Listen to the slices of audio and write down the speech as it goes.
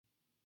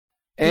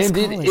This And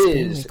it call is being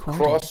is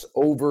recorded.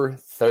 crossover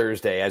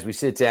Thursday as we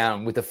sit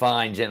down with the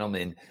fine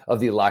gentleman of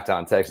the Locked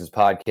On Texans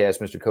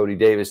podcast, Mr. Cody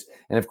Davis,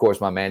 and of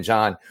course, my man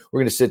John. We're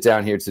going to sit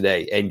down here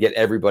today and get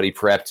everybody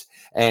prepped.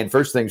 And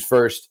first things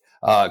first,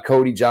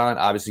 Cody, John,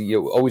 obviously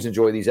you always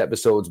enjoy these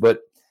episodes,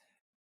 but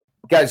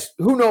guys,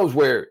 who knows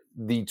where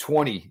the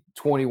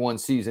 2021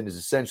 season is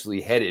essentially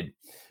headed?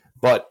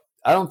 But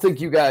I don't think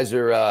you guys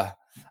are, I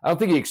don't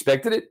think you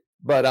expected it.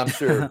 But I'm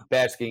sure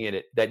basking in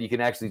it that you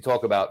can actually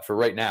talk about for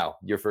right now,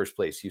 your first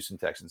place, Houston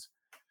Texans.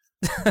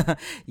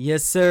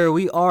 Yes, sir.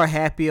 We are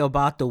happy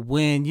about the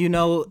win.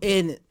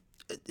 And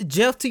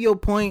Jeff, to your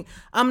point,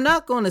 I'm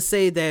not going to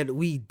say that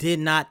we did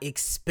not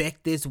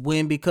expect this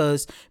win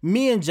because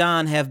me and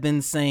John have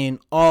been saying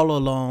all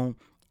along,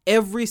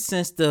 ever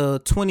since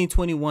the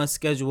 2021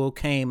 schedule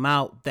came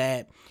out,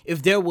 that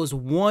if there was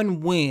one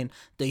win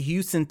the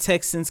Houston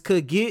Texans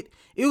could get,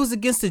 it was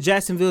against the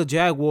Jacksonville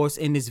Jaguars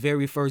in this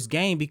very first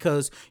game,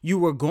 because you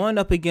were going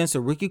up against a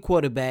rookie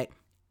quarterback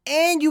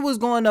and you was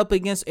going up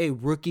against a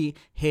rookie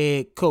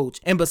head coach.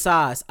 And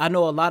besides, I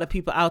know a lot of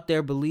people out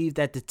there believe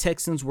that the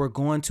Texans were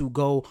going to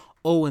go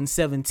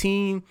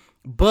 0-17,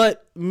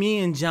 but me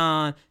and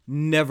John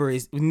never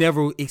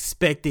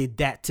expected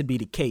that to be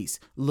the case.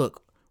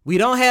 Look, we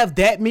don't have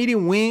that many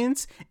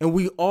wins, and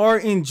we are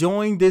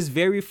enjoying this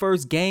very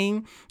first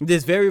game,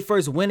 this very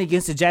first win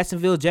against the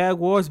Jacksonville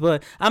Jaguars,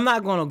 but I'm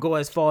not going to go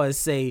as far as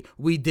say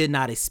we did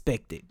not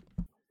expect it.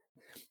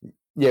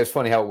 Yeah, it's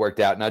funny how it worked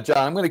out. Now, John,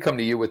 I'm going to come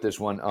to you with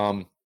this one.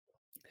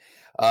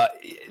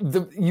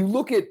 You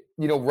look at,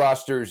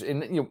 rosters,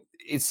 and,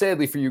 it's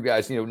sadly for you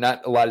guys,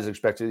 not a lot is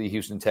expected of the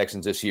Houston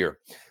Texans this year.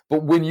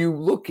 But when you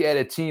look at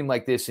a team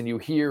like this and you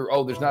hear,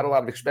 there's not a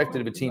lot of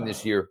expected of a team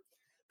this year,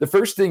 the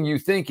first thing you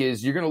think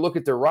is you're going to look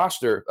at a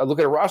roster,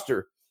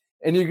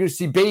 and you're going to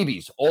see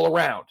babies all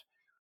around.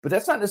 But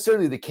that's not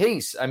necessarily the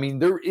case. I mean,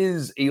 there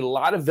is a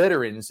lot of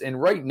veterans,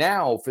 and right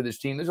now for this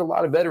team, there's a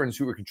lot of veterans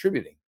who are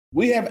contributing.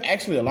 We have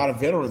actually a lot of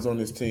veterans on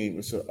this team.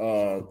 It's,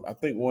 I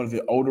think, one of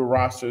the older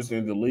rosters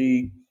in the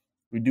league.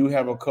 We do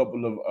have a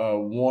couple of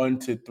 1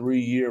 to 3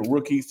 year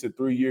rookies to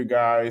 3 year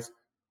guys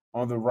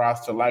on the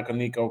roster, like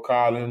Nico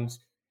Collins,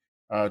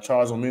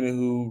 Charles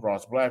Omenihu,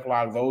 Ross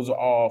Blacklock. Those are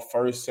all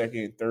first,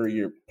 second, third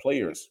year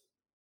players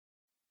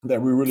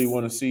that we really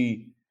want to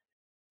see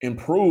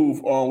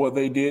improve on what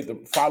they did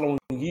the following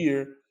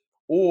year,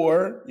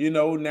 or,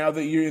 now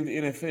that you're in the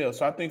NFL.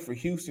 So I think for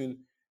Houston,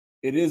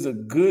 it is a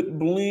good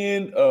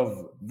blend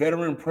of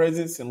veteran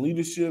presence and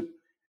leadership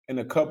and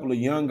a couple of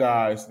young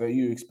guys that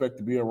you expect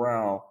to be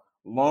around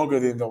longer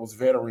than those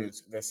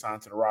veterans that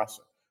signed to the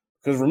roster.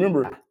 Because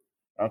remember,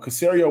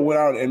 Caserio went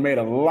out and made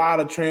a lot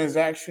of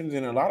transactions,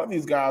 and a lot of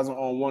these guys are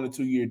on 1 or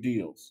 2 year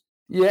deals.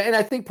 Yeah, and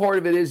I think part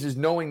of it is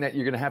knowing that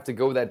you're going to have to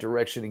go that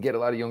direction and get a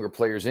lot of younger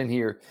players in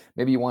here.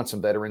 Maybe you want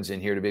some veterans in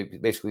here to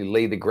basically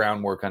lay the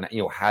groundwork on,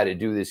 how to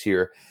do this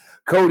here.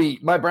 Cody,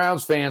 my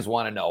Browns fans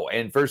want to know,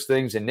 and first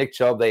things, and Nick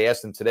Chubb, they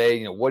asked him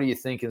today, what are you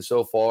thinking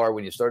so far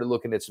when you started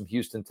looking at some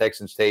Houston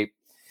Texans tape?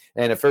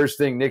 And the first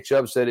thing Nick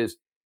Chubb said is,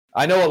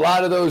 I know a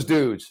lot of those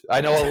dudes.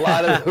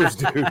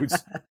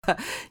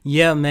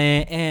 Yeah,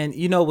 man. And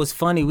what's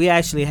funny, we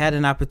actually had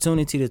an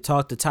opportunity to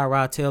talk to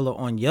Tyrod Taylor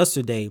on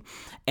yesterday,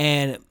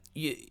 and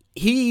he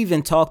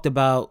even talked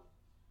about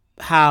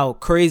how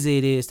crazy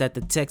it is that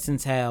the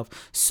Texans have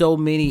so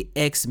many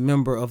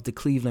ex-member of the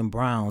Cleveland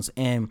Browns.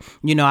 And,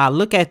 I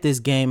look at this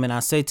game and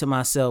I say to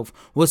myself,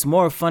 what's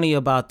more funny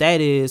about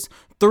that is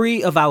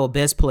 3 of our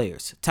best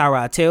players,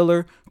 Tyrod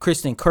Taylor,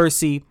 Christian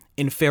Kirksey,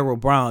 and Pharaoh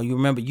Brown. You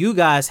remember you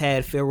guys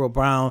had Pharaoh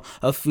Brown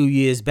a few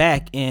years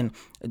back. And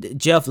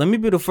Jeff, let me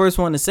be the first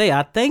one to say,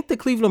 I think the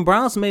Cleveland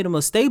Browns made a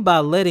mistake by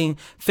letting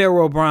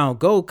Pharaoh Brown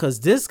go,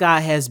 because this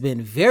guy has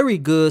been very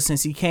good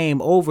since he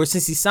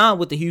signed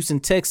with the Houston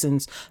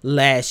Texans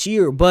last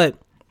year. But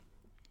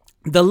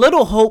the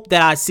little hope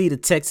that I see the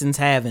Texans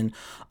having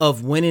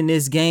of winning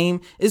this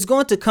game is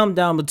going to come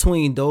down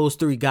between those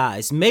 3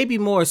 guys. Maybe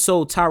more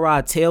so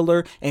Tyrod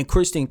Taylor and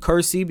Christian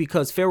Kirksey,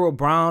 because Pharaoh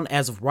Brown,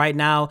 as of right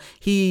now,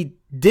 he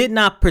did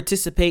not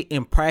participate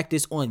in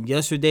practice on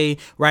yesterday.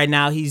 Right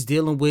now, he's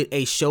dealing with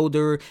a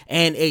shoulder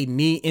and a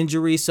knee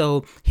injury,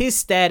 so his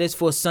status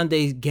for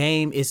Sunday's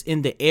game is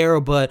in the air.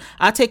 But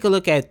I take a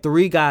look at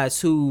 3 guys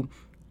who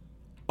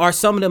are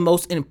some of the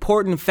most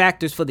important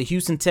factors for the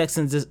Houston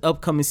Texans this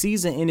upcoming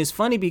season. And it's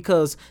funny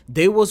because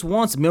they was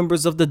once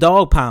members of the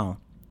Dog Pound.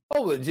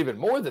 Oh, it's even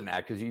more than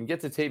that, because you can get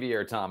to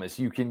Tavierre Thomas.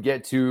 You can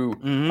get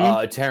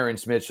to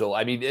Terrence Mitchell.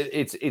 I mean,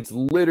 it's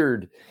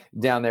littered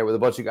down there with a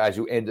bunch of guys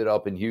who ended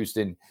up in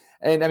Houston.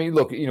 And, I mean,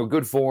 look,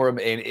 good for him.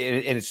 And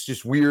it's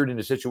just weird in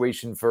a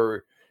situation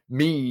for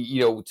me,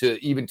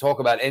 to even talk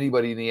about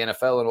anybody in the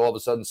NFL and all of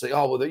a sudden say,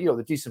 oh, well,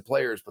 they're decent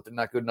players, but they're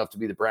not good enough to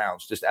be the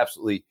Browns. Just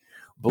absolutely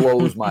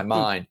blows my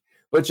mind.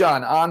 But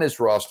John, on this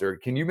roster,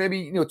 can you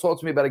maybe, talk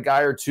to me about a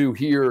guy or two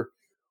here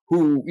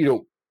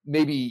who,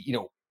 maybe,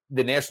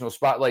 the national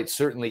spotlight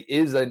certainly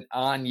isn't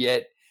on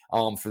yet.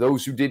 For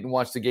those who didn't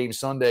watch the game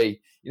Sunday,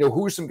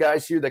 who are some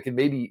guys here that can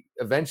maybe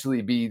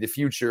eventually be the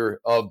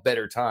future of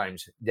better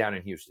times down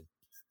in Houston?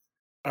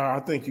 I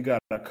think you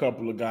got a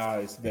couple of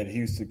guys that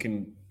Houston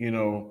can,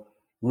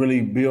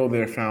 really build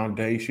their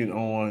foundation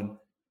on.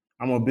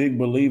 I'm a big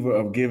believer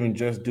of giving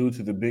just due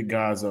to the big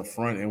guys up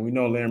front, and we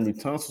know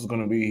Laremy Tunsil's going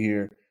to be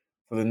here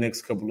for the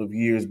next couple of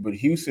years. But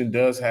Houston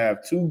does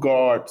have two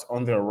guards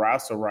on their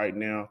roster right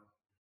now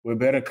with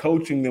better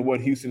coaching than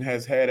what Houston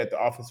has had at the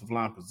offensive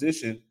line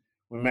position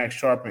with Max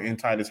Sharpen and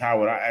Titus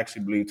Howard. I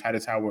actually believe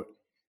Titus Howard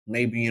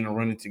may be in a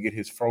running to get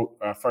his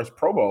first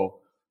Pro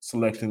Bowl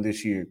selection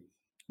this year.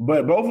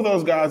 But both of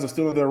those guys are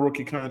still in their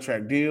rookie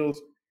contract deals,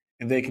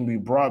 and they can be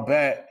brought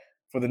back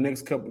for the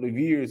next couple of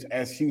years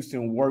as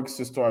Houston works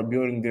to start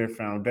building their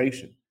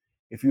foundation.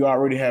 If you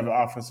already have an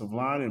offensive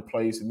line in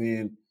place, and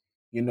then,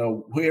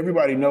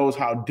 everybody knows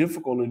how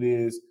difficult it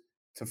is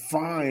to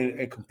find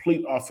a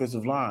complete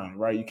offensive line,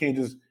 right? You can't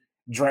just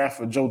draft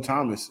for Joe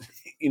Thomas,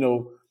 in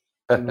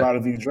a lot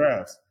of these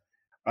drafts.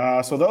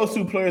 So those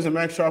two players are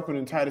Max Sharpen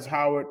and Titus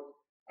Howard.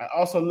 I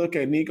also look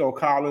at Nico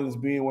Collins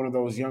being one of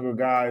those younger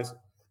guys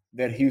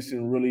that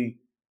Houston really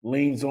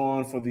leans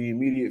on for the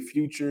immediate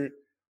future.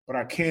 But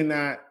I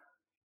cannot,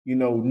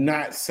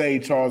 not say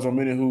Charles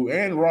Omenihu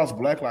and Ross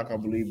Blacklock, I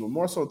believe, but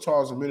more so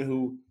Charles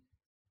Omenihu,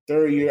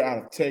 third year out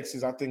of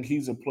Texas. I think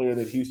he's a player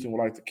that Houston would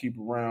like to keep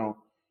around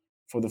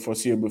for the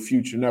foreseeable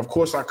future. Now, of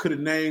course, I could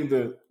have named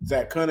the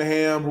Zach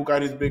Cunningham, who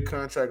got his big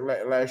contract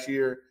last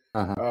year,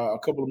 a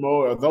couple of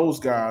more of those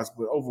guys.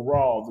 But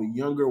overall, the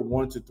younger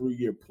 1 to 3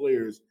 year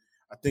players,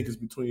 I think, is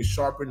between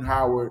Sharpen,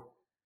 Howard,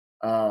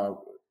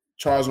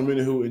 Charles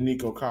Omenihu, and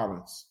Nico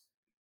Collins.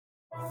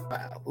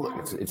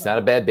 Look, it's not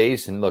a bad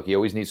base, and look, you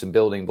always need some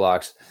building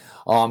blocks.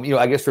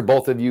 I guess for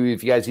both of you,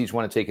 if you guys each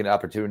want to take an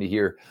opportunity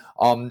here,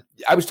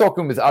 I was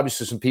talking with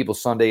obviously some people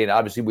Sunday, and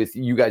obviously with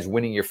you guys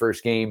winning your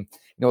first game,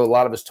 a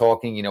lot of us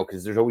talking,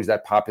 because there's always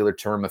that popular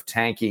term of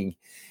tanking,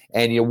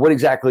 and what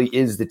exactly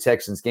is the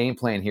Texans' game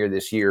plan here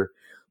this year?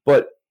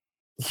 But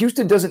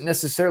Houston doesn't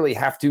necessarily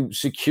have to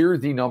secure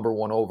the number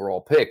 1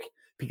 overall pick,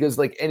 because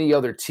like any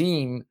other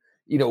team,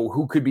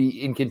 who could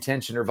be in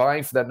contention or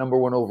vying for that number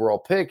 1 overall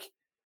pick,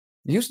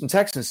 the Houston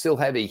Texans still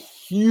have a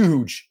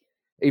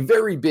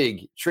very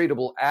big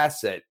tradable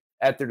asset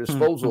at their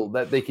disposal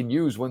that they can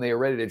use when they are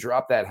ready to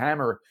drop that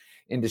hammer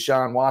in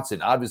Deshaun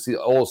Watson. Obviously,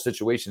 all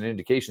situation and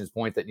indications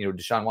point that,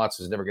 Deshaun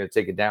Watson is never going to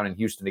take it down in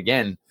Houston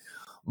again.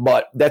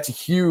 But that's a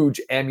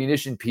huge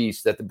ammunition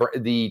piece that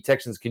the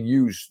Texans can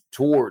use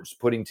towards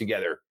putting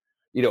together,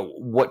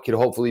 what could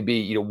hopefully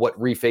be, what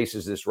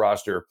refaces this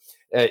roster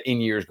in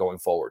years going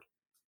forward.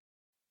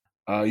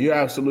 You're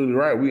absolutely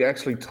right. We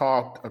actually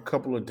talked a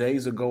couple of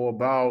days ago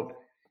about,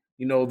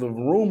 the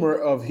rumor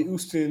of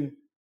Houston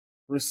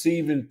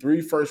receiving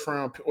 3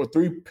 first-round or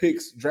 3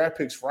 draft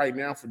picks right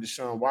now for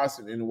Deshaun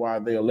Watson, and why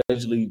they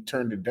allegedly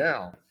turned it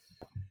down.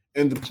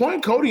 And the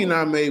point Cody and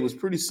I made was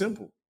pretty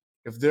simple.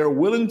 If they're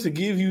willing to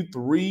give you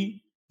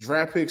 3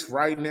 draft picks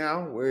right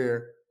now,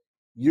 where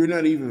you're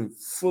not even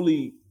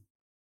fully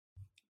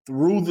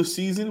through the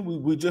season,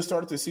 we just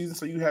started the season,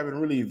 so you haven't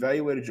really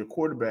evaluated your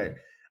quarterback.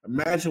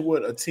 Imagine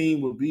what a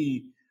team would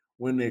be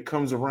when it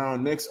comes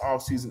around next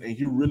offseason and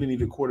you really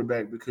need a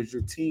quarterback because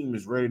your team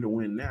is ready to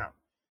win now.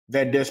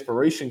 That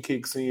desperation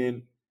kicks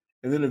in,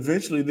 and then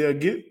eventually they'll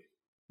get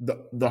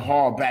the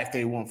haul back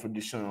they want for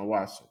Deshaun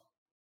Watson.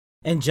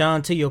 And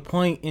John, to your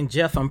point, and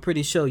Jeff, I'm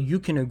pretty sure you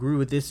can agree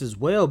with this as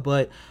well,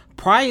 but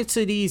prior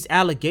to these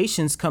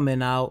allegations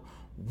coming out,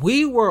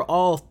 we were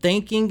all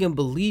thinking and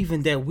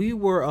believing that we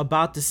were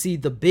about to see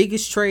the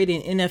biggest trade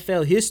in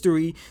NFL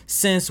history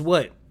since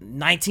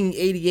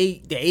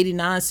 1988, the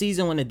 89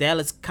 season, when the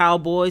Dallas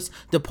Cowboys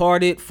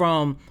departed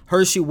from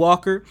Hershey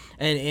Walker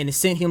and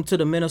sent him to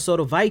the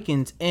Minnesota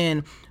Vikings.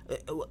 And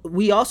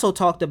we also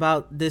talked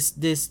about this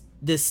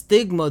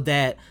stigma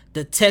that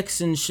the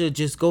Texans should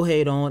just go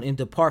ahead on and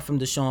depart from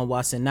Deshaun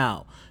Watson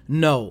now.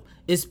 No,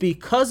 it's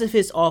because of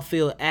his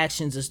off-field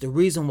actions is the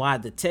reason why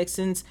the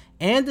Texans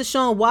and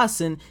Deshaun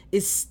Watson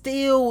is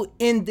still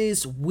in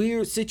this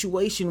weird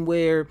situation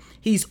where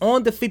he's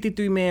on the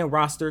 53-man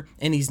roster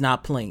and he's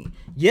not playing.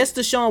 Yes,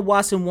 Deshaun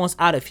Watson wants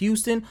out of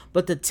Houston,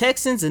 but the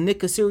Texans and Nick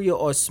Caserio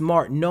are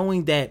smart,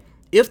 knowing that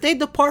if they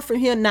depart from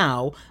here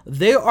now,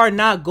 they are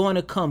not going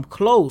to come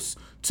close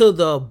to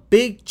the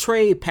big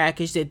trade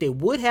package that they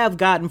would have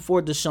gotten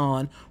for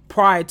Deshaun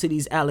prior to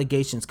these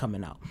allegations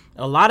coming out.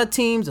 A lot of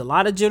teams, a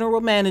lot of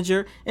general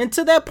manager, and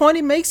to that point,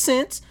 it makes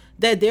sense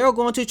that they're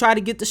going to try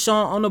to get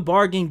Deshaun on a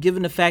bargain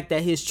given the fact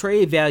that his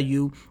trade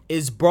value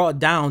is brought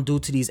down due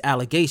to these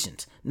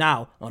allegations.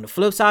 Now, on the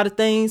flip side of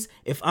things,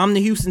 if I'm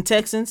the Houston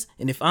Texans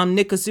and if I'm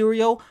Nick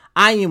Caserio,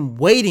 I am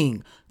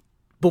waiting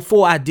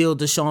before I deal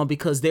Deshaun,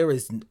 because there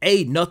is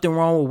A, nothing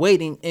wrong with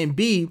waiting, and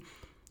B,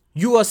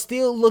 you are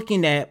still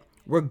looking at,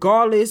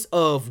 regardless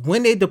of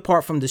when they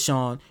depart from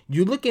Deshaun,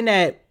 you're looking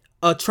at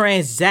a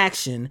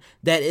transaction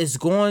that is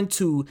going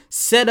to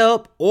set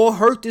up or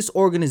hurt this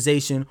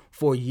organization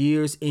for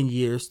years and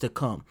years to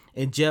come.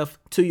 And Jeff,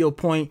 to your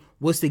point,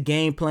 what's the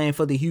game plan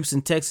for the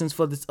Houston Texans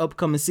for this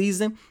upcoming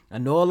season? I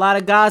know a lot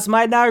of guys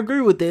might not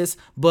agree with this,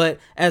 but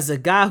as a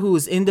guy who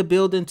is in the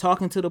building,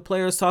 talking to the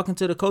players, talking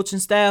to the coaching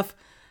staff,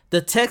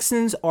 The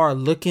Texans are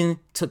looking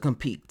to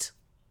compete.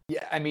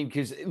 Yeah, I mean,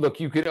 because look,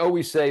 you could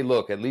always say,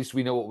 look, at least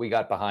we know what we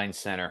got behind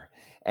center,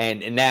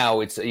 and now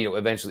it's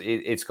eventually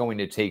it's going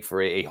to take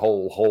for a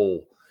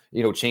whole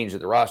change of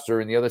the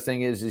roster. And the other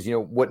thing is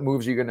what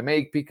moves you're going to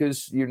make,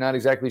 because you're not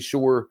exactly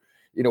sure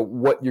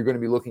what you're going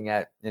to be looking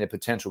at in a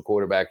potential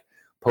quarterback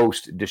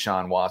post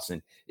Deshaun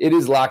Watson. It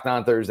is Locked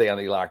On Thursday on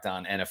the Locked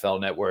On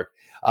NFL Network.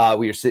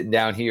 We are sitting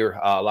down here,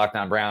 Locked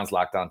On Browns,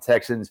 Locked On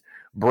Texans,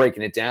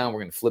 breaking it down.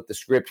 We're going to flip the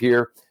script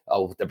here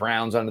with the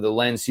Browns under the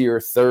lens here.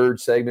 Third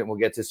segment, we'll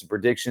get to some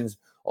predictions,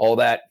 all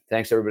that.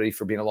 Thanks, everybody,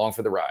 for being along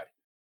for the ride.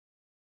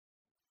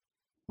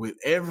 With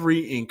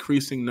every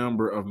increasing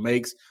number of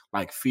makes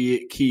like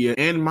Fiat, Kia,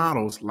 and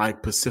models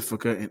like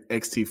Pacifica and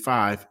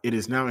XT5, it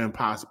is now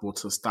impossible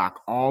to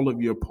stock all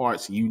of your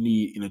parts you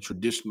need in a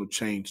traditional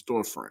chain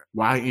storefront.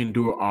 Why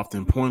endure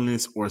often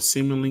pointless or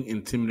seemingly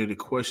intimidating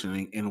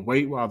questioning and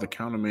wait while the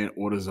counterman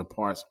orders the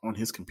parts on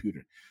his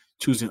computer,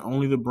 choosing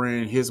only the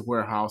brand his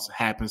warehouse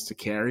happens to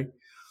carry?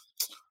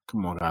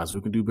 Come on, guys,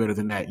 we can do better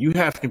than that. You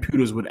have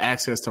computers with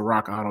access to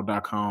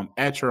rockauto.com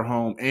at your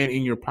home and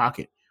in your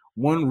pocket.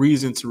 One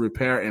reason to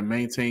repair and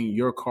maintain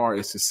your car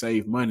is to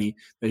save money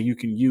that you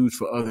can use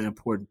for other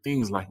important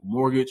things like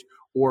mortgage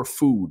or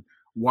food.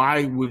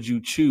 Why would you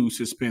choose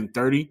to spend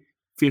 30,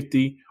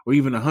 50, or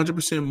even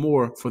 100%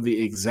 more for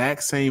the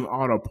exact same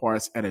auto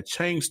parts at a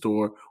chain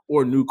store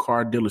or new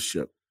car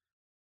dealership?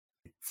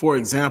 For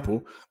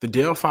example, the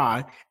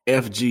Delphi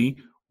FG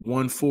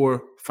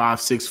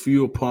 1456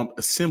 fuel pump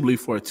assembly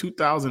for a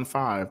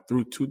 2005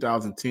 through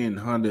 2010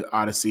 Honda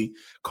Odyssey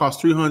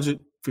costs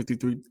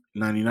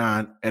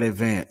 $353.99 at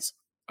Advance,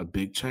 a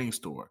big chain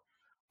store,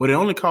 but it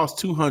only costs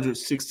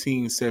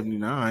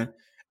 $216.79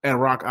 at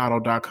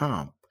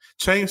rockauto.com.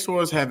 Chain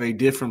stores have a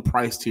different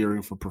price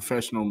tiering for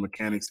professional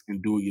mechanics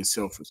and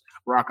do-it-yourselfers.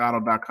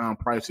 Rockauto.com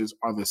prices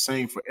are the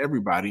same for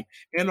everybody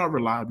and are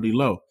reliably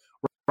low.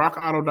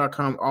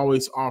 RockAuto.com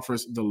always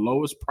offers the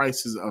lowest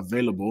prices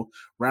available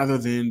rather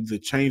than the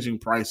changing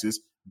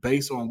prices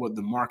based on what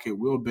the market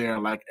will bear,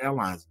 like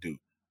airlines do.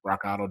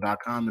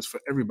 RockAuto.com is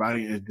for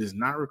everybody and it does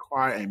not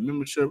require a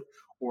membership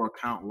or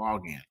account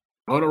login.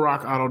 Go to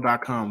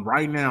RockAuto.com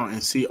right now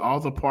and see all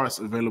the parts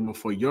available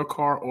for your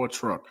car or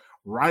truck.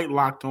 Right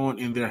Locked On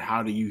in their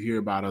How Do You Hear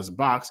About Us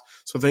box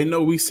so they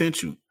know we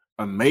sent you.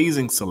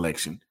 Amazing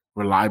selection,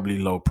 reliably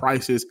low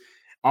prices,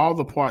 all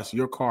the parts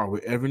your car will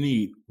ever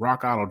need.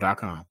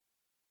 RockAuto.com.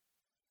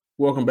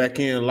 Welcome back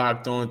in,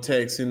 Locked On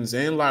Texans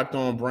and Locked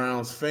On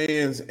Browns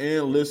fans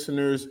and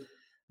listeners.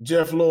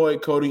 Jeff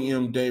Lloyd, Cody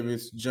M.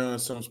 Davis, John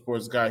Some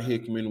Sports Guy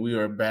Hickman. We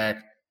are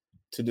back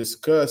to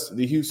discuss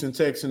the Houston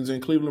Texans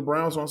and Cleveland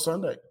Browns on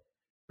Sunday.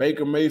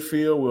 Baker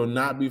Mayfield will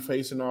not be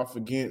facing off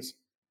against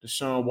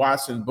Deshaun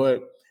Watson.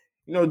 But,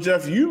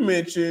 Jeff, you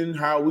mentioned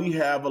how we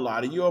have a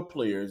lot of your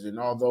players. And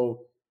although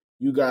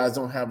you guys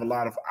don't have a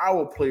lot of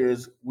our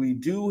players, we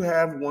do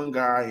have one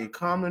guy in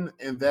common,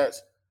 and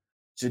that's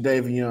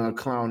Jadeveon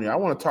Clowney. I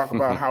want to talk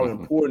about how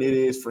important it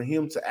is for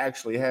him to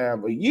actually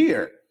have a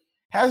year.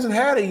 Hasn't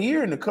had a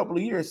year in a couple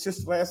of years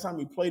since the last time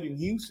he played in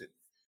Houston.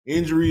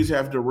 Injuries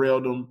have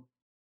derailed him.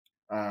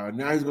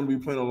 Now he's going to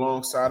be playing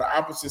alongside the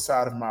opposite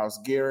side of Myles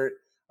Garrett,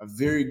 a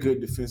very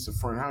good defensive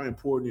front. How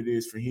important it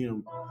is for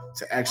him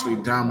to actually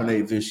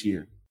dominate this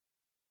year.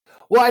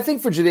 Well, I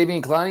think for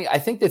Jadeveon Clowney, I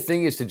think the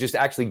thing is to just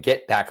actually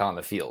get back on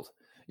the field,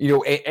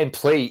 and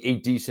play a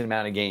decent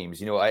amount of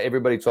games.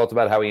 Everybody talked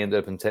about how he ended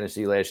up in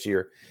Tennessee last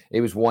year. It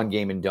was one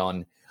game and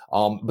done.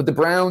 But the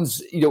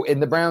Browns,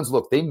 and the Browns,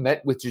 look, they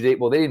met with they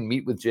didn't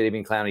meet with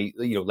Jadeveon Clowney,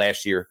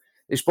 last year.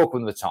 They spoke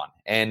with him a ton,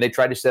 and they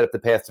tried to set up the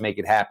path to make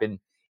it happen.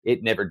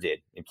 It never did.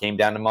 It came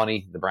down to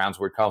money. The Browns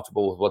were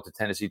comfortable with what the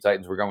Tennessee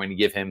Titans were going to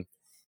give him.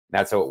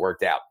 That's how it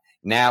worked out.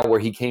 Now where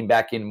he came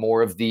back in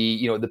more of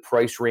the, the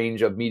price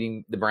range of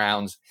meeting the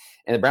Browns,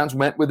 and the Browns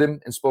went with him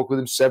and spoke with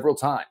him several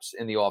times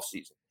in the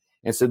offseason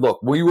and said,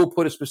 look, we will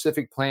put a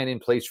specific plan in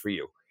place for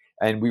you,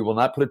 and we will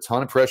not put a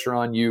ton of pressure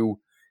on you,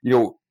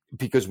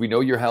 because we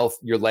know your health,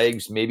 your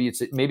legs. Maybe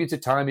it's a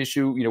time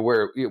issue,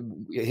 where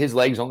his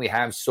legs only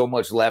have so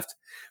much left.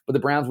 But the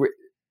Browns were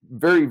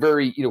very,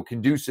 very,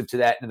 conducive to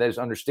that, and that is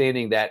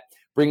understanding that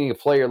bringing a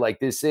player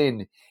like this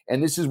in,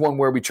 and this is one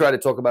where we try to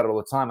talk about it all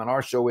the time on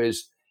our show,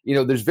 is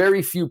there's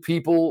very few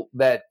people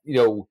that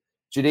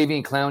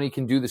Jadeveon Clowney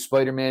can do the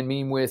Spider-Man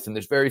meme with, and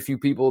there's very few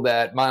people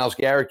that Myles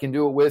Garrett can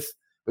do it with.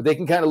 But they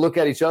can kind of look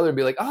at each other and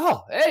be like,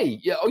 oh,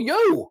 hey,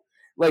 yo.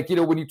 Like,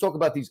 when you talk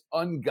about these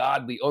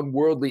ungodly,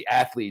 unworldly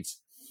athletes,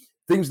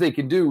 things they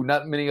can do,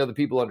 not many other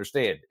people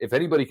understand. If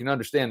anybody can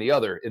understand the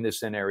other in this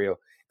scenario,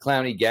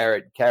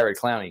 Garrett,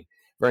 Clowney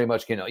very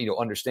much can,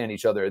 understand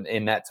each other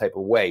in that type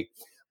of way.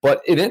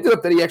 But it ended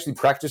up that he actually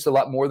practiced a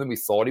lot more than we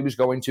thought he was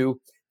going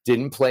to,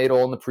 didn't play at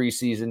all in the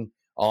preseason,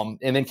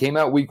 and then came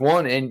out week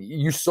one. And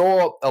you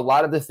saw a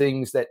lot of the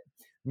things that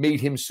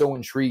made him so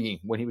intriguing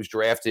when he was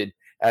drafted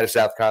out of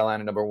South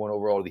Carolina, number 1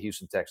 overall to the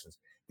Houston Texans.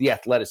 The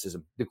athleticism,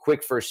 the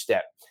quick first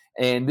step.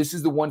 And this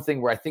is the one thing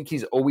where I think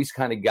he's always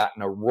kind of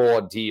gotten a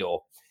raw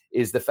deal,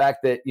 is the fact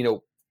that,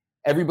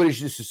 everybody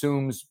just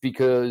assumes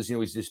because,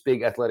 he's this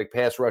big athletic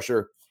pass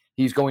rusher,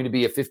 he's going to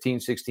be a 15,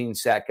 16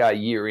 sack guy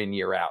year in,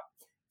 year out.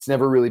 It's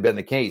never really been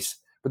the case.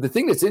 But the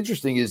thing that's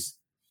interesting is,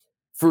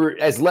 for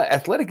as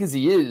athletic as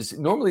he is,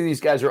 normally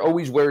these guys are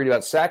always worried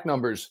about sack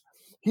numbers.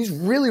 He's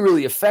really,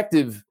 really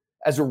effective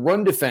as a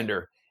run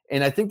defender.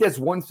 And I think that's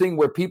one thing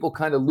where people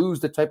kind of lose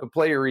the type of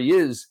player he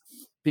is,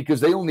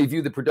 because they only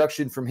view the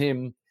production from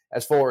him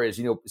as far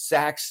as,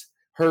 sacks,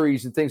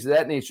 hurries, and things of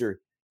that nature.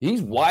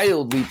 He's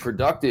wildly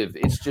productive.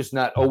 It's just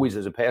not always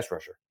as a pass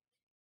rusher.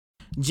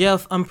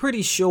 Jeff, I'm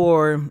pretty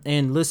sure,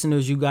 and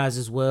listeners, you guys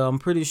as well, I'm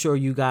pretty sure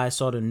you guys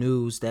saw the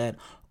news that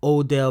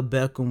Odell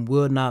Beckham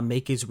will not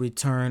make his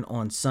return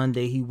on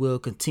Sunday. He will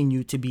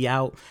continue to be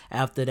out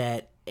after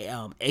that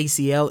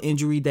ACL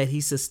injury that he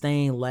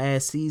sustained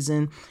last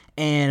season.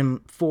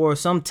 And for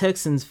some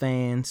Texans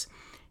fans,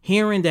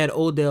 hearing that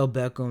Odell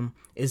Beckham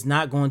is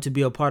not going to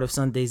be a part of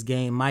Sunday's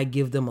game might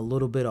give them a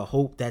little bit of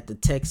hope that the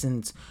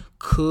Texans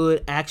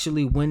could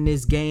actually win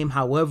this game.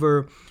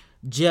 However,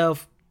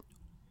 Jeff,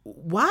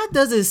 why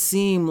does it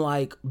seem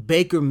like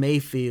Baker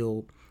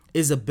Mayfield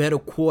is a better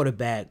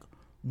quarterback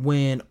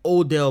when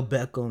Odell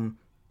Beckham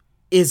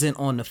isn't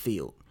on the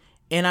field?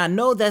 And I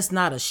know that's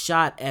not a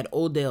shot at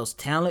Odell's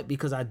talent,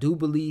 because I do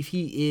believe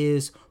he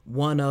is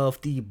one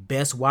of the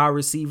best wide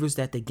receivers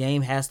that the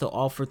game has to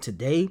offer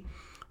today.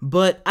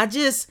 But I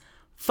just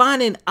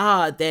find it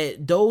odd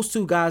that those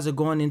two guys are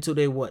going into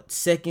their,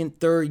 second,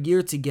 third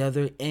year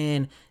together,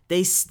 and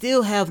they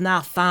still have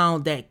not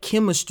found that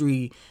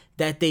chemistry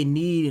that they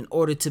need in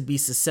order to be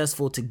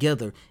successful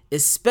together,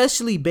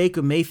 especially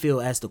Baker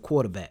Mayfield as the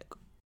quarterback.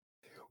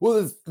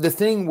 Well, the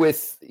thing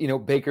with,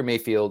 Baker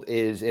Mayfield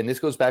is, and this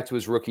goes back to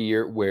his rookie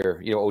year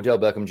where, Odell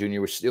Beckham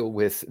Jr. was still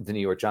with the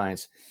New York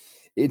Giants.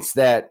 It's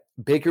that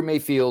Baker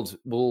Mayfield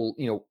will,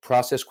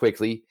 process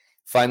quickly,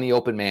 find the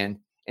open man,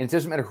 and it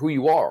doesn't matter who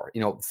you are,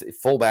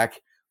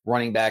 fullback,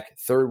 running back,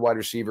 third wide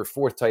receiver,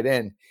 fourth tight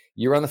end,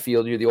 you're on the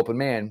field, you're the open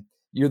man,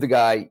 you're the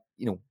guy,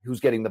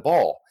 who's getting the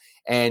ball.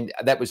 And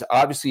that was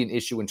obviously an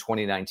issue in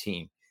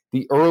 2019.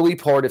 The early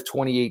part of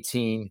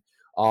 2018,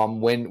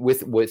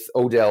 with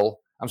Odell,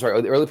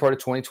 the early part of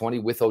 2020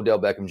 with Odell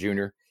Beckham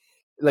Jr.,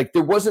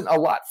 there wasn't a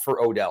lot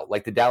for Odell.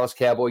 Like the Dallas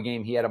Cowboy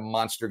game, he had a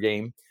monster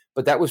game,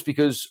 but that was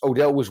because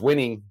Odell was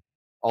winning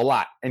a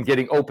lot and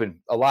getting open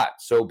a lot.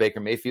 So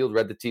Baker Mayfield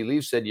read the tea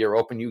leaves, said, you're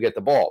open, you get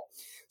the ball.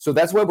 So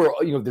that's why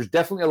there's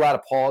definitely a lot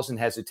of pause and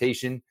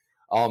hesitation,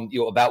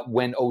 about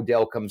when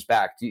Odell comes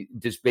back.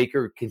 Does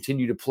Baker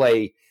continue to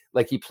play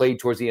like he played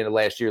towards the end of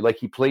last year, like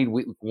he played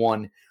week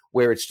one,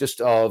 where it's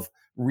just of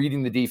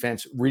reading the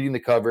defense, reading the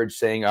coverage,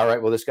 saying, all right,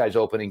 well, this guy's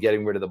open, and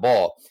getting rid of the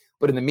ball.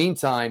 But in the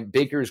meantime,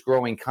 Baker's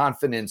growing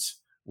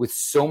confidence with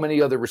so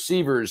many other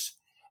receivers,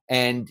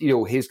 and,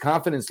 his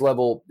confidence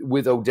level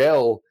with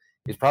Odell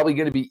is probably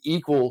going to be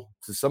equal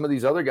to some of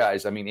these other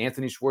guys. I mean,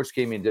 Anthony Schwartz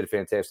came in and did a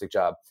fantastic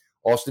job.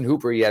 Austin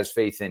Hooper, he has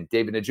faith in.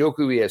 David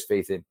Njoku, he has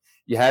faith in.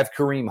 You have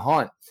Kareem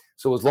Hunt.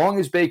 So as long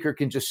as Baker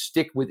can just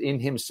stick within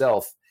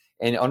himself,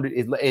 and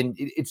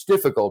it's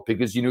difficult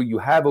because, you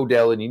have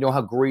Odell and you know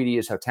how great he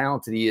is, how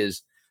talented he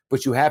is,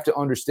 but you have to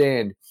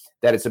understand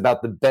that it's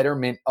about the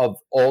betterment of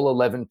all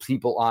 11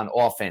 people on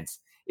offense.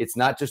 It's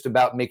not just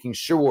about making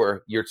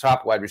sure your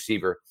top wide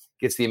receiver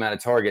gets the amount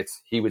of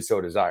targets he would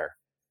so desire.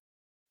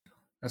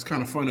 That's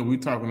kind of funny. We're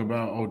talking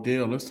about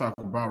Odell. Let's talk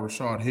about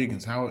Rashard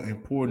Higgins, how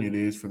important it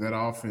is for that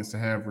offense to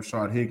have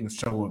Rashard Higgins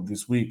show up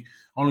this week.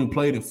 Only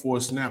played in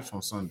 4 snaps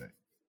on Sunday.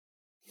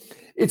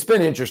 It's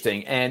been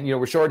interesting. And,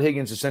 Rashard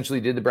Higgins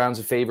essentially did the Browns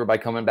a favor by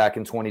coming back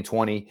in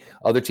 2020.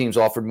 Other teams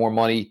offered more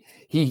money.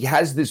 He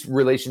has this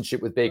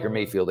relationship with Baker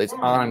Mayfield. It's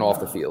on and off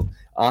the field.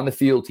 On the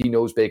field, he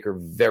knows Baker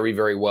very,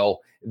 very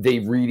well. They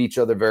read each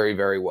other very,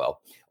 very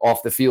well.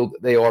 Off the field,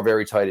 they are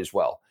very tight as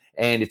well.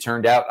 And it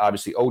turned out,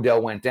 obviously,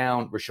 Odell went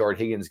down. Rashard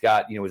Higgins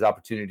got, his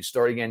opportunity to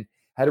start again.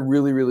 Had a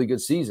really, really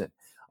good season.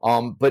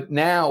 But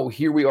now,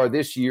 here we are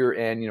this year,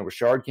 and,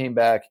 Rashard came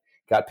back,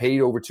 got paid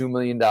over $2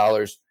 million.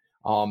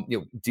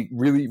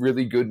 Really,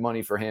 really good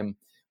money for him.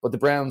 But the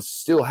Browns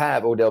still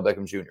have Odell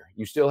Beckham Jr.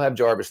 You still have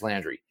Jarvis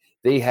Landry.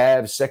 They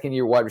have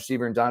second-year wide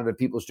receiver in Donovan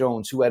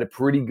Peoples-Jones, who had a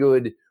pretty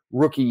good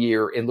rookie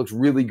year and looks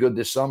really good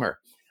this summer.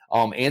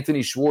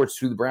 Anthony Schwartz,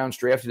 who the Browns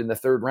drafted in the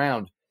 3rd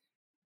round.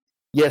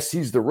 Yes,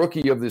 he's the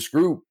rookie of this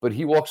group, but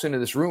he walks into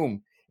this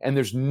room, and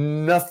there's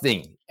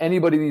nothing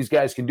anybody these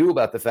guys can do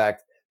about the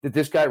fact that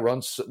this guy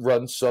runs sub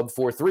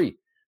 4.3.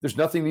 There's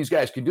nothing these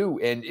guys can do,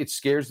 and it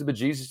scares the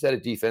bejesus out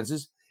of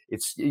defenses.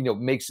 It's,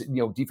 makes,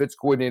 defense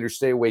coordinators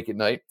stay awake at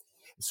night.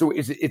 So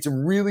it's a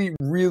really,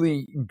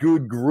 really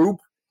good group.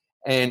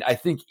 And I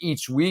think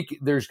each week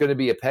there's going to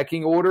be a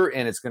pecking order,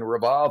 and it's going to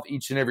revolve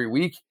each and every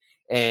week.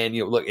 And,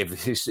 look,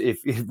 if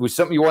it was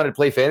something you wanted to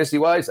play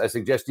fantasy-wise, I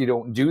suggest you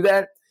don't do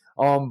that.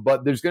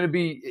 But there's going to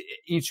be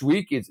each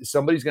week,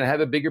 somebody's going to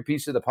have a bigger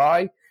piece of the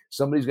pie.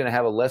 Somebody's going to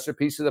have a lesser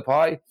piece of the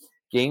pie.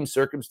 Game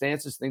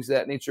circumstances, things of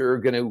that nature are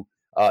going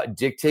to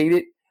dictate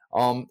it.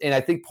 And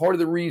I think part of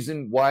the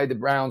reason why the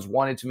Browns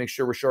wanted to make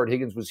sure Rashard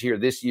Higgins was here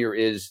this year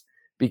is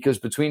because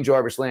between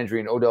Jarvis Landry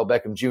and Odell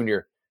Beckham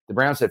Jr., the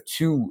Browns have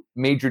 2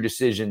 major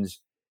decisions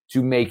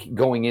to make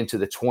going into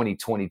the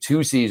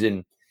 2022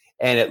 season.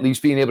 And at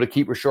least being able to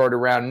keep Rashard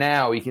around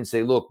now, he can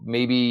say, look,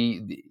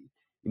 maybe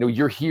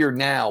you're here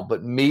now,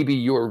 but maybe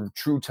your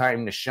true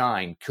time to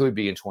shine could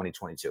be in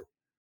 2022.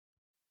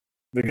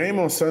 The game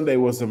on Sunday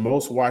was the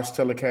most watched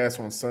telecast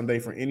on Sunday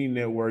for any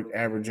network,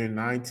 averaging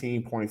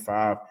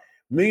 19.5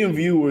 million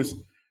viewers.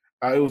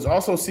 It was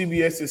also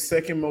CBS's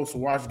second most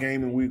watched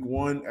game in week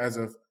one as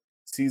a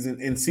season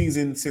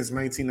since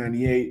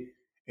 1998,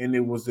 and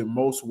it was the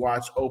most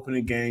watched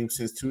opening game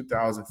since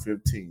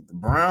 2015. The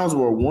Browns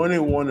were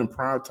 1-1 in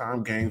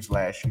primetime games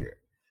last year.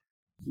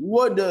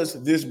 What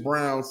does this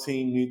Browns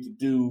team need to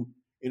do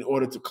in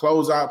order to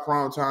close out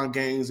primetime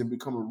games and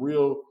become a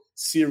real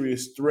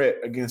serious threat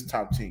against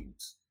top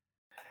teams?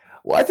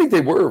 Well, I think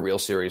they were a real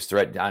serious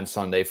threat on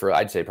Sunday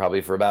I'd say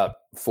probably for about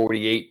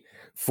 48,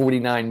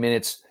 49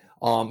 minutes.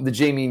 The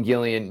Jamie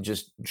Gillian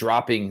just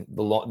dropping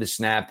the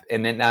snap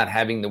and then not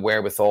having the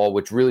wherewithal,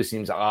 which really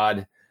seems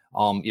odd.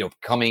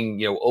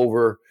 Coming,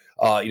 over,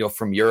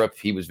 from Europe,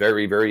 he was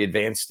very, very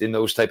advanced in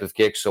those type of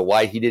kicks. So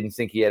why he didn't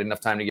think he had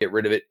enough time to get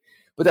rid of it.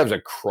 But that was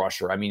a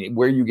crusher. I mean,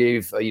 where you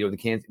gave, where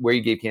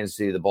you gave Kansas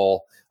City the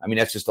ball, I mean,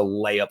 that's just a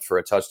layup for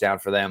a touchdown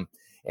for them.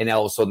 And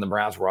all of a sudden the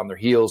Browns were on their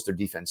heels. Their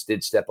defense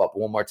did step up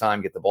one more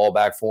time, get the ball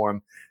back for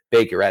him.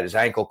 Baker had his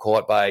ankle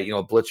caught by,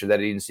 a blitzer that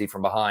he didn't see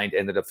from behind,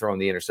 ended up throwing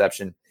the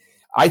interception.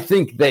 I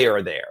think they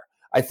are there.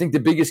 I think the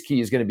biggest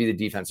key is going to be the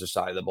defensive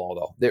side of the ball,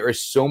 though. There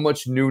is so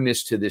much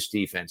newness to this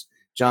defense.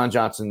 John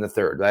Johnson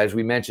III, as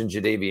we mentioned,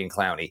 Jadeveon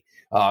Clowney,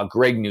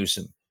 Greg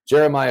Newsome,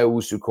 Jeremiah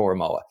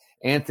Owusu-Koramoah,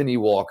 Anthony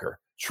Walker,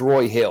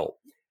 Troy Hill.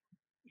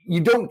 You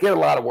don't get a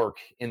lot of work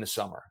in the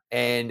summer.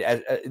 And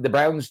the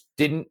Browns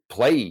didn't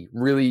play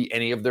really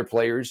any of their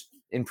players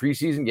in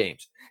preseason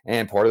games.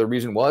 And part of the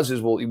reason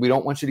we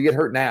don't want you to get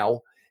hurt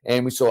now.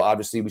 And we saw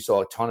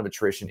a ton of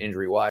attrition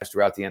injury-wise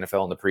throughout the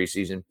NFL in the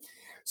preseason.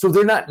 So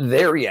they're not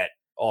there yet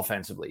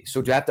offensively.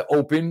 So to have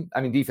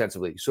to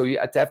defensively. So you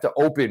have to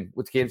open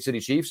with the Kansas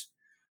City Chiefs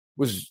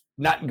was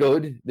not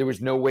good. There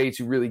was no way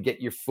to really get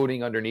your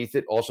footing underneath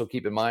it. Also,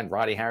 keep in mind,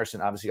 Rodney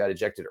Harrison obviously got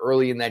ejected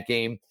early in that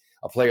game,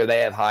 a player they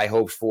have high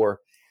hopes for.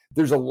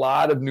 There's a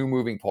lot of new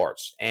moving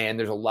parts, and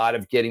there's a lot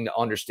of getting to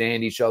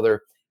understand each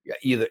other,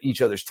 either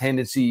each other's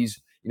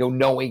tendencies,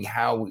 knowing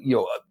how,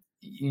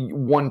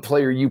 one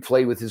player you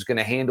play with is going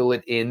to handle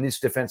it in this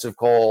defensive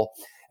call,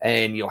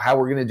 and, how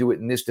we're going to do it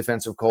in this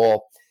defensive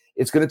call.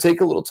 It's going to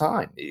take a little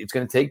time. It's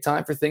going to take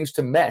time for things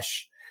to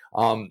mesh.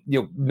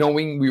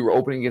 Knowing we were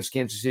opening against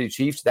Kansas City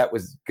Chiefs, that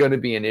was going to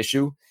be an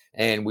issue,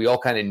 and we all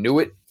kind of knew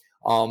it.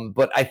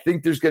 But I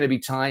think there's going to be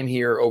time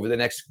here over the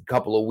next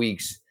couple of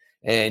weeks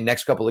and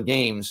next couple of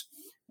games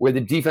where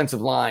the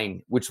defensive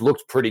line, which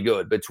looked pretty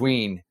good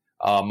between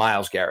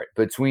Myles Garrett,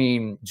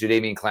 between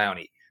Jadeveon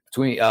Clowney,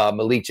 between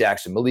Malik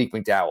Jackson, Malik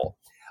McDowell,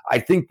 I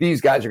think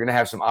these guys are going to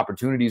have some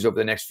opportunities over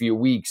the next few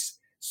weeks.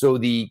 So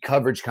the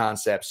coverage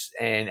concepts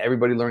and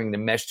everybody learning to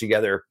mesh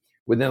together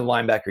within the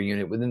linebacker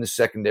unit, within the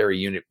secondary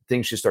unit,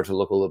 things should start to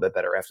look a little bit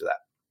better after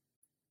that.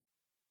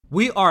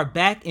 We are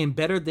back and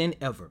better than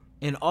ever,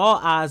 and all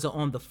eyes are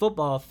on the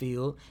football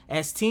field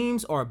as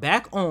teams are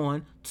back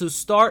on to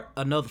start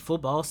another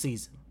football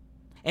season.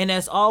 And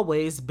as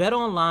always,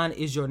 BetOnline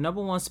is your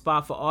number one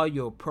spot for all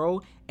your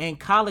pro and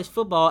college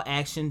football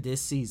action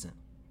this season.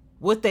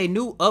 With a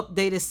new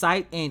updated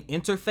site and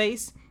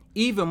interface,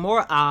 even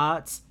more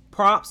odds,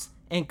 props,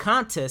 and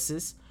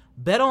contests,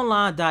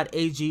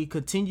 BetOnline.ag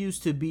continues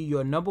to be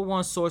your number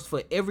one source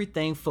for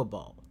everything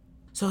football.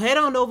 So head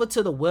on over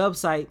to the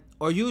website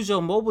or use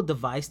your mobile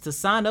device to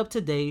sign up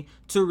today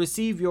to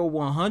receive your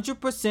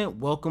 100%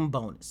 welcome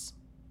bonus.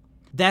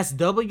 That's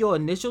double your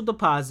initial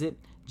deposit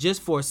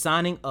just for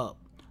signing up.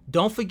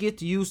 Don't forget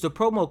to use the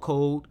promo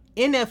code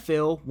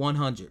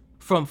NFL100.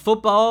 From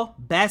football,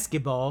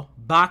 basketball,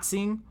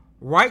 boxing,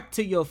 right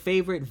to your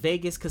favorite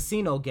Vegas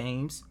casino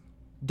games,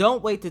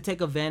 don't wait to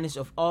take advantage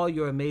of all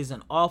your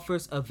amazing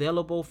offers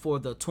available for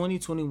the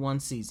 2021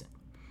 season.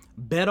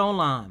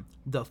 BetOnline,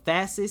 the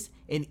fastest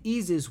and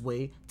easiest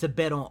way to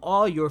bet on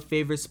all your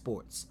favorite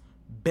sports.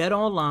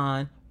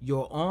 BetOnline,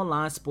 your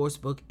online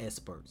sportsbook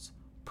experts.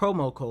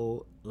 Promo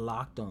code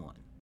LOCKED ON.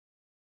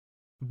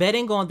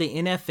 Betting on the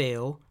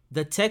NFL,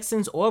 the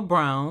Texans or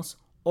Browns,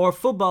 or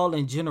football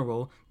in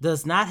general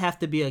does not have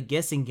to be a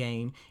guessing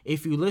game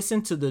if you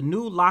listen to the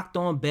new Locked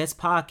On Bets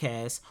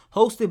podcast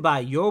hosted by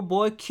your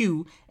boy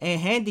Q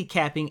and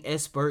handicapping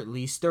expert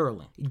Lee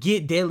Sterling.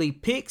 Get daily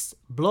picks,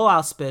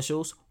 blowout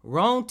specials,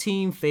 wrong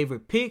team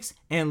favorite picks,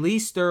 and Lee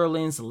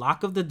Sterling's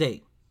lock of the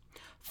day.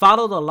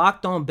 Follow the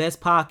Locked On Bets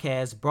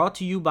podcast brought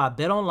to you by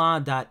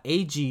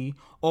betonline.ag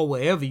or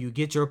wherever you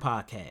get your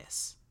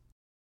podcasts.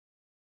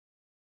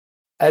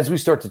 As we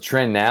start to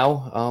trend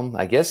now,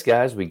 I guess,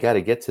 guys, we got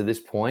to get to this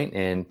point,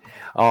 and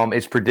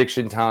it's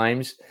prediction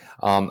times.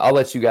 I'll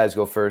let you guys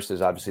go first,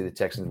 as obviously the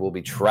Texans will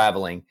be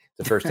traveling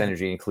to First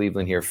Energy in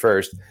Cleveland here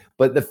first.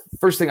 But the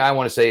first thing I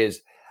want to say is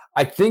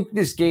I think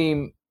this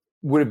game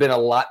would have been a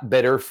lot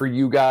better for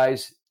you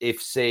guys if,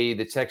 say,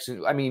 the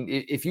Texans – I mean,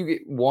 if you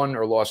get won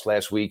or lost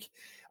last week,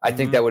 I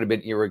think that would have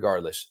been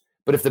irregardless.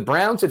 But if the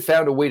Browns had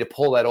found a way to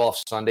pull that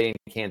off Sunday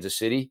in Kansas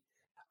City,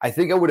 I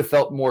think I would have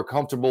felt more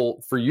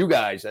comfortable for you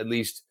guys, at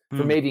least,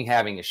 for maybe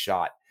having a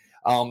shot.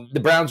 The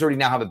Browns already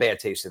now have a bad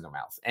taste in their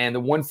mouth. And the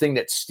one thing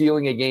that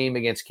stealing a game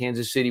against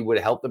Kansas City would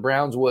have helped the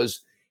Browns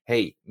was,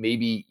 hey,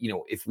 maybe,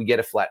 if we get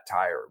a flat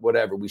tire,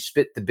 whatever, we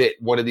spit the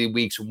bit one of the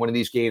weeks, one of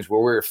these games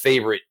where we're a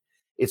favorite,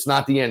 it's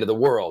not the end of the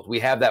world. We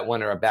have that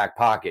one in our back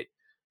pocket.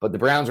 But the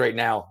Browns right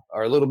now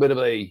are a little bit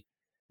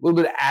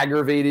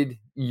aggravated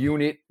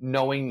unit,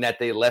 knowing that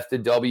they left a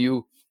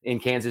W in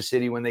Kansas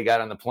City when they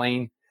got on the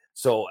plane.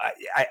 So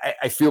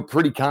I feel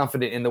pretty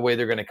confident in the way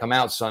they're going to come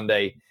out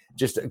Sunday,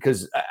 just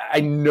because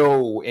I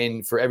know,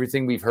 and for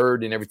everything we've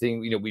heard and everything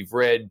we've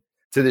read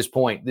to this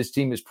point, this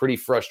team is pretty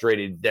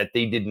frustrated that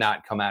they did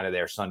not come out of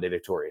there Sunday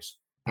victorious.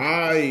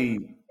 I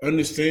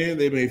understand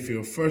they may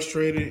feel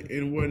frustrated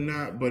and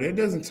whatnot, but it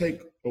doesn't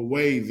take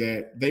away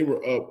that they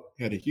were up,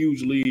 had a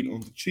huge lead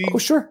on the Chiefs. Oh,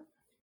 sure.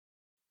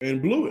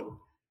 And blew it.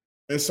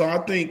 And so I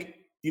think,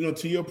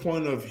 to your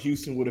point of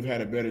Houston would have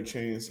had a better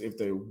chance if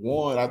they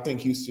won, I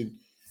think Houston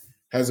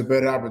has a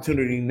better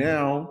opportunity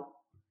now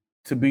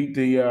to beat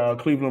the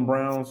Cleveland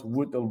Browns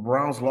with the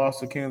Browns loss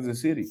to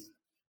Kansas City.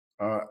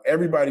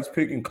 Everybody's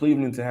picking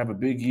Cleveland to have a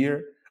big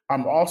year.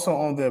 I'm also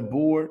on that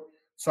board.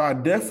 So I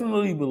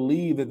definitely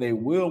believe that they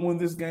will win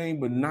this game,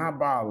 but not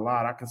by a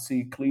lot. I can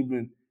see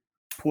Cleveland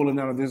pulling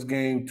out of this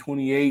game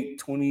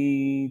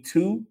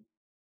 28-22,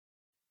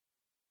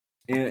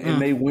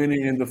 and they win it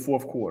in the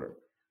fourth quarter.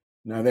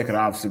 Now, they could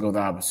obviously go the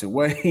opposite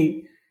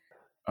way.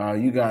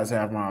 You guys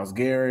have Myles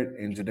Garrett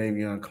and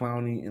Jadeveon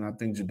Clowney, and I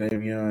think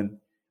Jadeveon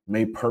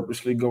may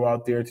purposely go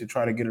out there to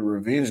try to get a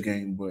revenge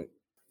game. But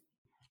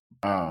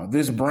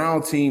this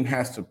Brown team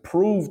has to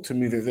prove to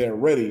me that they're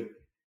ready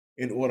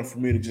in order for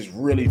me to just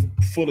really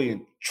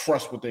fully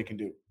trust what they can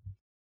do.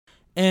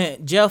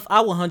 And Jeff,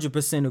 I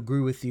 100% agree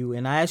with you.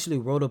 And I actually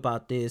wrote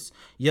about this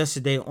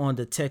yesterday on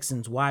the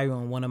Texans Wire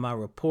on one of my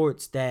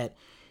reports, that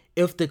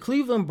if the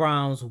Cleveland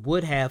Browns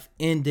would have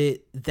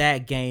ended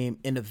that game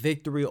in a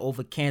victory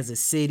over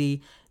Kansas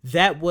City,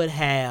 that would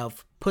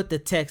have put the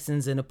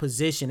Texans in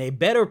a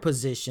better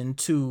position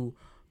to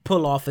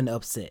pull off an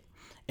upset.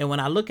 And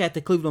when I look at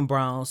the Cleveland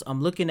Browns,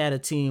 I'm looking at a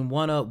team,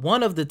 one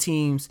of the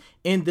teams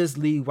in this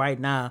league right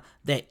now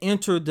that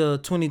entered the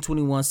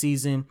 2021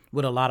 season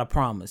with a lot of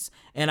promise.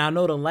 And I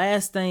know the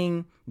last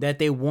thing that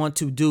they want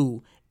to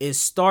do is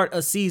start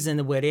a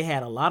season where they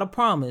had a lot of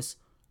promise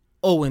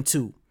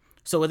 0-2.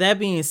 So with that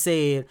being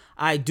said,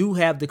 I do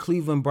have the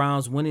Cleveland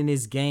Browns winning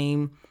this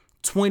game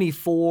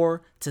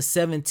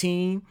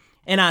 24-17.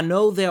 And I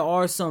know there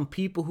are some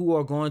people who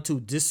are going to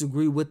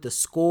disagree with the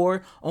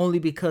score only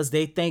because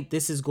they think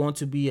this is going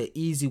to be an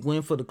easy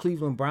win for the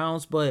Cleveland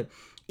Browns. But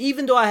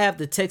even though I have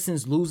the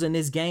Texans losing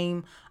this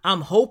game,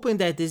 I'm hoping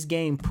that this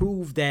game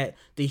proves that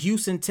the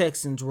Houston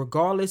Texans,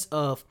 regardless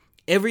of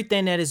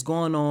everything that is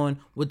going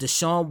on with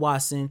Deshaun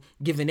Watson,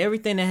 given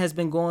everything that has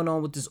been going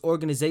on with this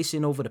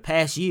organization over the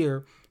past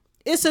year,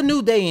 it's a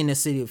new day in the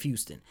city of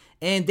Houston.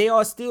 And they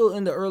are still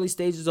in the early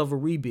stages of a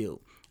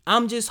rebuild.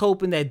 I'm just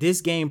hoping that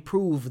this game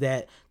proves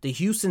that the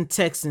Houston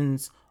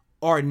Texans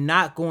are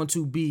not going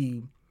to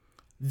be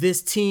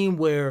this team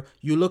where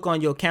you look on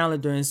your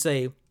calendar and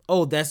say,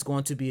 oh, that's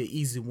going to be an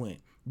easy win.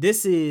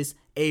 This is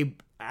I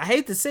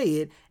hate to say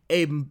it,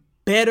 a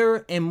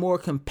better and more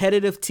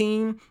competitive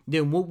team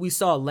than what we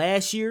saw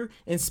last year.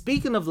 And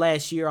speaking of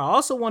last year, I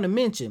also want to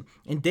mention,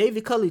 and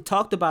David Culley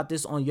talked about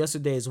this on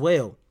yesterday as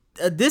well,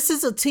 this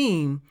is a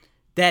team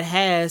that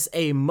has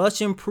a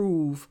much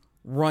improved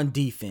run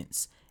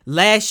defense.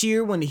 Last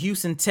year, when the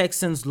Houston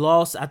Texans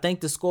lost, I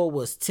think the score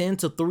was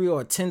 10-3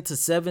 or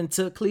 10-7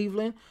 to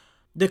Cleveland.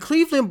 The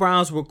Cleveland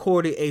Browns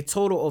recorded a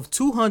total of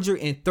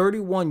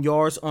 231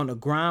 yards on the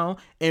ground,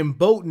 and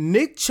both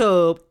Nick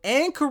Chubb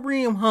and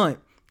Kareem Hunt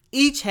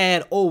each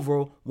had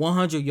over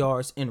 100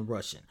 yards in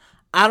rushing.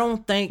 I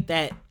don't think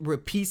that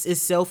repeats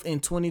itself in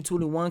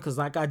 2021 because,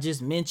 like I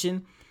just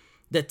mentioned,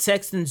 the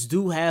Texans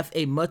do have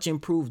a much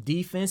improved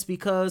defense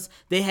because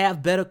they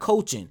have better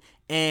coaching.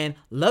 And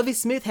Lovie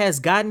Smith has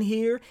gotten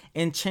here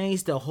and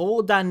changed the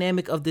whole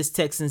dynamic of this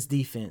Texans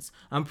defense.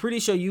 I'm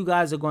pretty sure you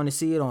guys are going to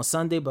see it on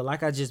Sunday, but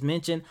like I just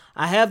mentioned,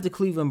 I have the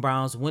Cleveland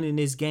Browns winning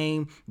this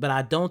game, but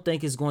I don't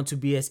think it's going to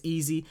be as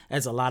easy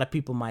as a lot of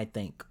people might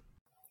think.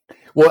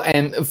 Well,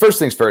 and first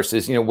things first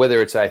is, whether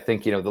it's, I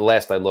think, the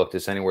last I looked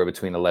is anywhere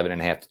between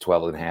 11.5 to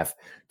 12.5.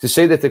 To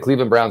say that the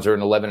Cleveland Browns are an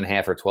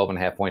 11.5 or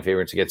 12.5 point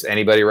favorites against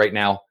anybody right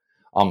now,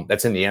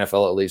 that's in the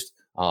NFL at least,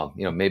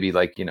 maybe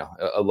like,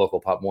 a local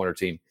Pop Warner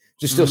team,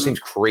 just still seems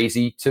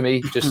crazy to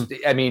me. Just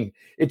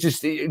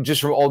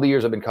from all the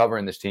years I've been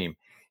covering this team.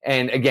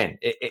 And again,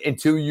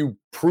 until you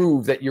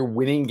prove that you're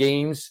winning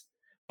games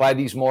by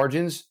these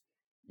margins,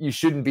 you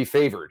shouldn't be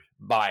favored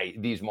by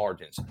these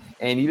margins.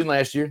 And even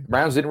last year, the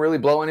Browns didn't really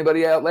blow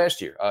anybody out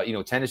last year.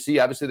 Tennessee,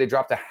 obviously they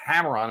dropped a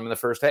hammer on them in the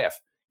first half.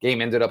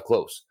 Game ended up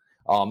close.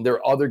 There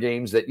are other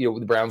games that,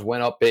 the Browns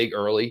went up big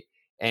early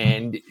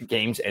and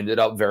games ended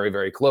up very,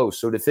 very close.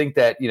 So to think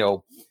that,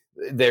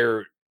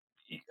 they're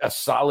a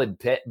solid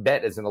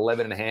bet as an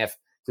 11.5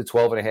 to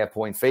 12.5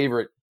 point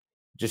favorite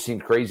just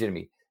seemed crazy to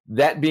me.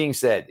 That being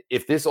said,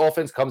 if this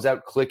offense comes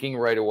out clicking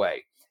right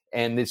away,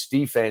 and this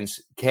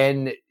defense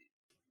can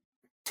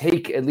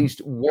take at least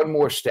one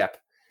more step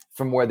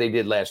from where they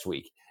did last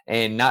week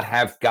and not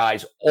have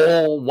guys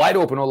all wide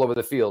open all over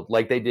the field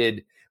like they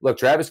did. Look,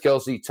 Travis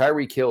Kelce,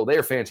 Tyreek Hill, they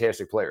are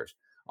fantastic players.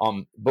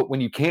 But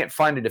when you can't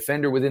find a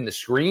defender within the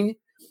screen,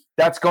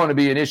 that's going to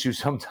be an issue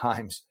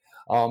sometimes.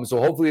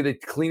 So hopefully they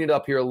clean it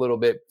up here a little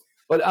bit.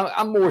 But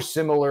I'm more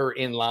similar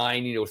in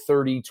line,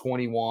 30-21,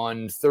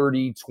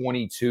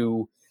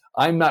 30-22.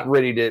 I'm not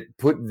ready to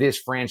put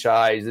this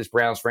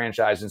Browns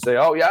franchise, and say,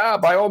 oh, yeah,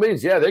 by all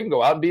means, yeah, they can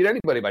go out and beat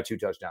anybody by 2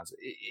 touchdowns.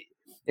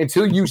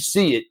 Until you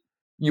see it,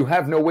 you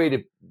have no way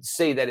to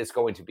say that it's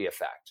going to be a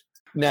fact.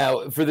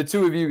 Now, for the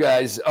two of you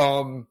guys,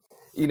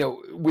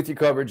 with your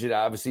coverage, and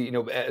obviously,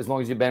 as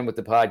long as you've been with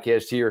the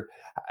podcast here,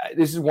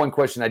 this is one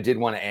question I did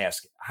want to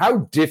ask. How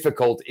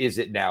difficult is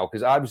it now?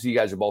 Because obviously you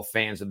guys are both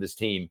fans of this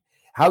team.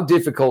 How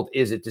difficult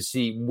is it to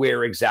see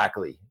where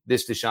exactly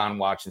this Deshaun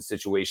Watson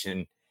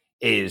situation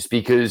is?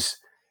 Because,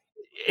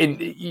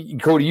 and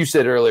Cody, you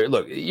said earlier,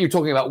 look, you're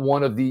talking about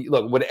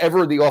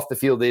whatever the off the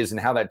field is and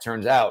how that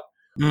turns out.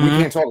 Mm-hmm. We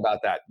can't talk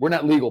about that. We're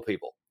not legal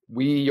people.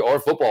 We are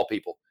football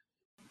people.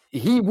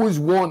 He was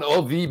one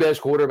of the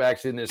best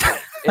quarterbacks in this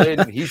league,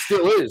 and he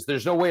still is.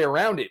 There's no way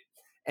around it.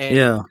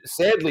 And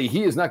sadly,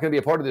 he is not going to be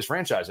a part of this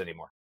franchise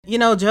anymore.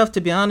 Jeff,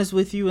 to be honest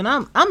with you, and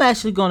I'm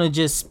actually going to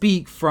just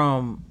speak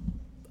from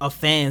a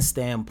fan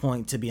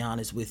standpoint, to be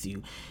honest with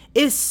you.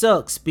 It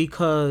sucks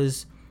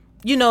because,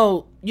 you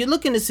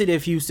look in the city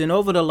of Houston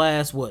over the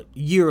last,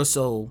 year or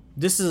so.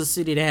 This is a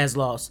city that has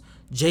lost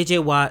J.J.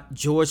 Watt,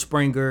 George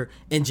Springer,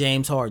 and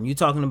James Harden. You're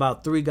talking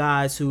about 3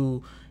 guys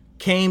who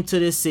came to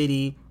this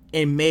city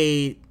and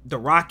made the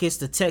Rockets,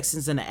 the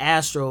Texans, and the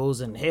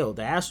Astros, and hell,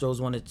 the Astros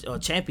won a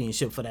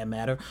championship for that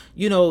matter.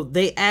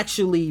 They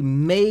actually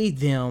made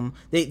them.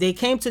 They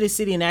came to the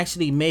city and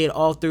actually made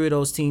all 3 of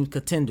those teams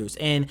contenders.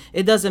 And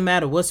it doesn't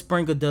matter what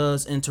Springer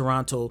does in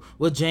Toronto,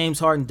 what James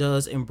Harden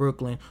does in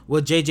Brooklyn,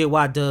 what J.J.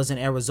 Watt does in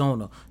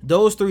Arizona.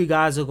 Those 3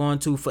 guys are going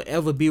to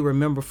forever be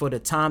remembered for the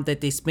time that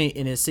they spent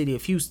in the city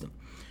of Houston.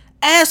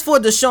 As for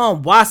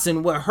Deshaun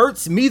Watson, what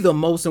hurts me the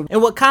most and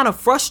what kind of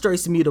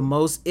frustrates me the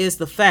most is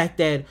the fact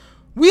that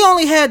we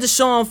only had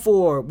Deshaun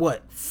for,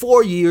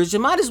 4 years? You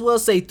might as well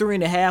say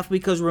 3.5,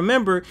 because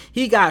remember,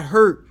 he got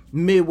hurt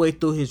midway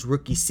through his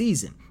rookie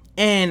season.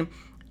 And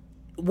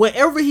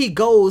wherever he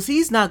goes,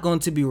 he's not going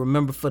to be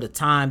remembered for the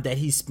time that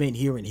he spent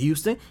here in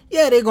Houston.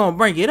 Yeah, they're going to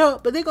bring it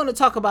up, but they're going to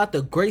talk about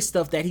the great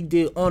stuff that he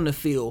did on the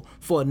field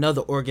for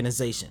another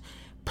organization.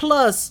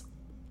 Plus,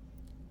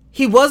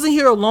 he wasn't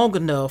here long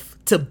enough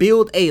to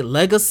build a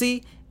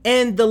legacy,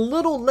 and the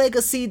little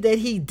legacy that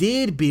he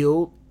did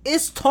build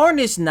is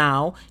tarnished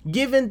now,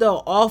 given the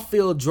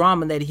off-field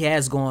drama that he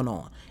has going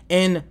on.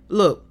 And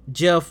look,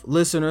 Jeff,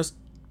 listeners,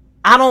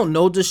 I don't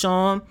know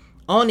Deshaun.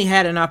 I only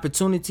had an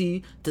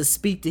opportunity to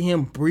speak to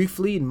him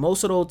briefly, and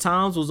most of those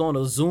times was on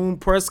a Zoom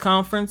press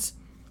conference.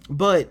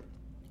 But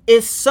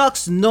it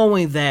sucks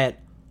knowing that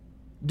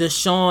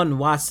Deshaun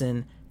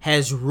Watson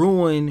has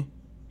ruined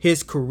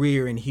his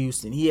career in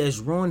Houston. He has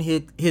ruined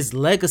his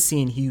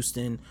legacy in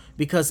Houston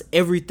because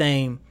of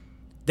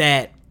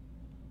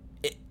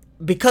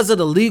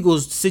the legal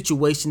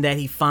situation that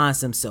he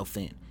finds himself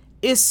in.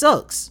 It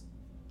sucks.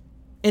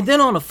 And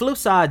then on the flip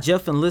side,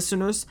 Jeff and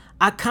listeners,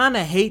 I kind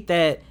of hate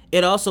that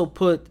it also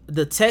put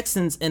the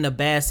Texans in a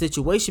bad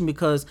situation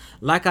because,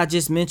 like I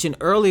just mentioned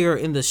earlier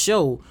in the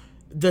show,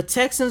 the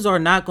Texans are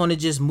not going to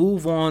just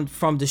move on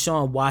from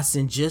Deshaun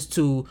Watson just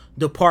to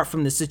depart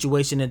from the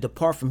situation and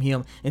depart from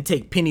him and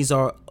take pennies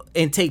on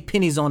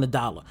the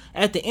dollar.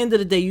 At the end of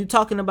the day, you're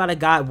talking about a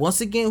guy, once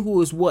again,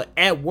 who is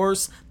at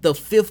worst, the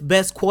 5th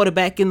best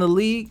quarterback in the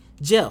league.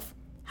 Jeff,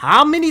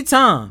 how many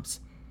times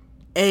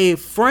a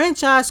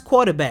franchise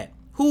quarterback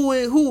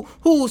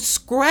who's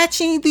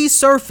scratching the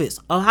surface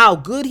of how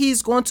good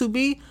he's going to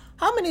be,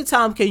 how many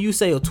times can you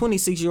say a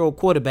 26-year-old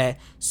quarterback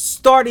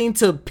starting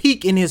to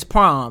peak in his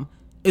prime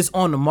is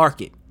on the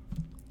market?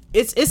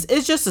 It's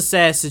just a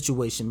sad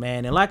situation,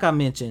 man. And like I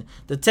mentioned,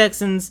 the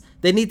Texans,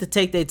 they need to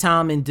take their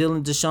time in dealing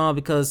with Deshaun,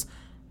 because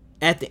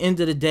at the end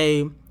of the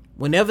day,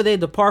 whenever they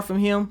depart from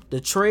him, the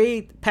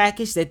trade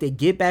package that they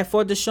get back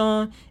for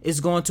Deshaun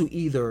is going to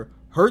either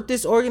hurt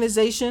this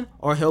organization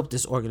or help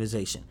this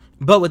organization.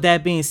 But with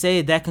that being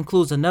said, that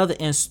concludes another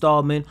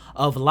installment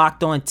of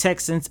Locked On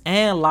Texans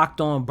and Locked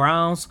On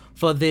Browns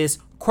for this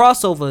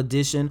crossover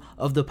edition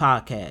of the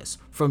podcast.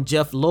 From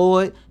Jeff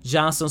Lloyd,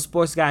 Johnson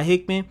Sports Guy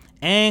Hickman,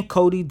 and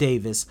Cody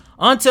Davis.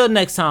 Until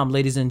next time,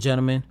 ladies and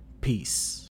gentlemen, peace.